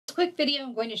quick video,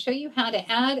 I'm going to show you how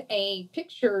to add a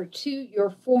picture to your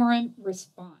forum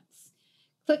response.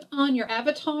 Click on your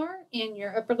avatar in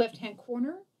your upper left-hand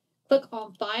corner. Click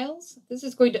on Files. This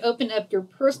is going to open up your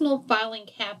personal filing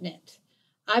cabinet.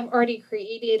 I've already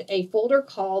created a folder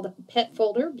called Pet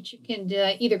Folder, but you can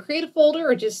either create a folder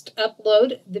or just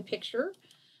upload the picture.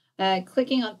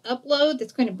 Clicking on Upload,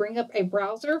 that's going to bring up a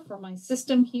browser for my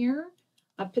system here.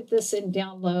 I put this in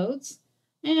Downloads.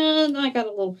 And I got a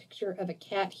little picture of a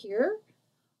cat here.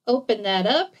 Open that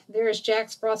up. There's Jack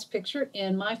Frost's picture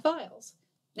in my files.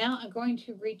 Now I'm going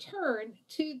to return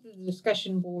to the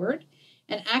discussion board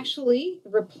and actually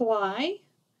reply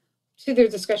to their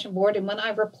discussion board. And when I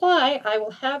reply, I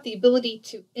will have the ability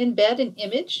to embed an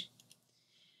image.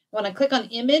 When I click on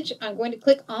image, I'm going to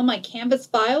click on my Canvas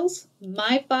files,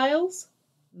 my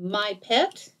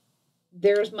pet.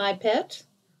 There's my pet.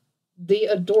 The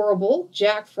adorable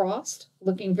Jack Frost,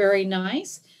 looking very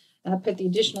nice. I'll put the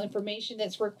additional information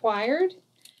that's required.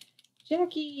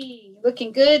 Jackie,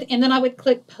 looking good. And then I would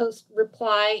click post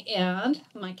reply and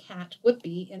my cat would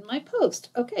be in my post.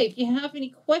 Okay, if you have any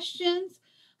questions,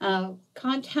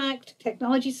 contact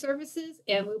Technology Services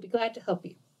and we'll be glad to help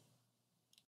you.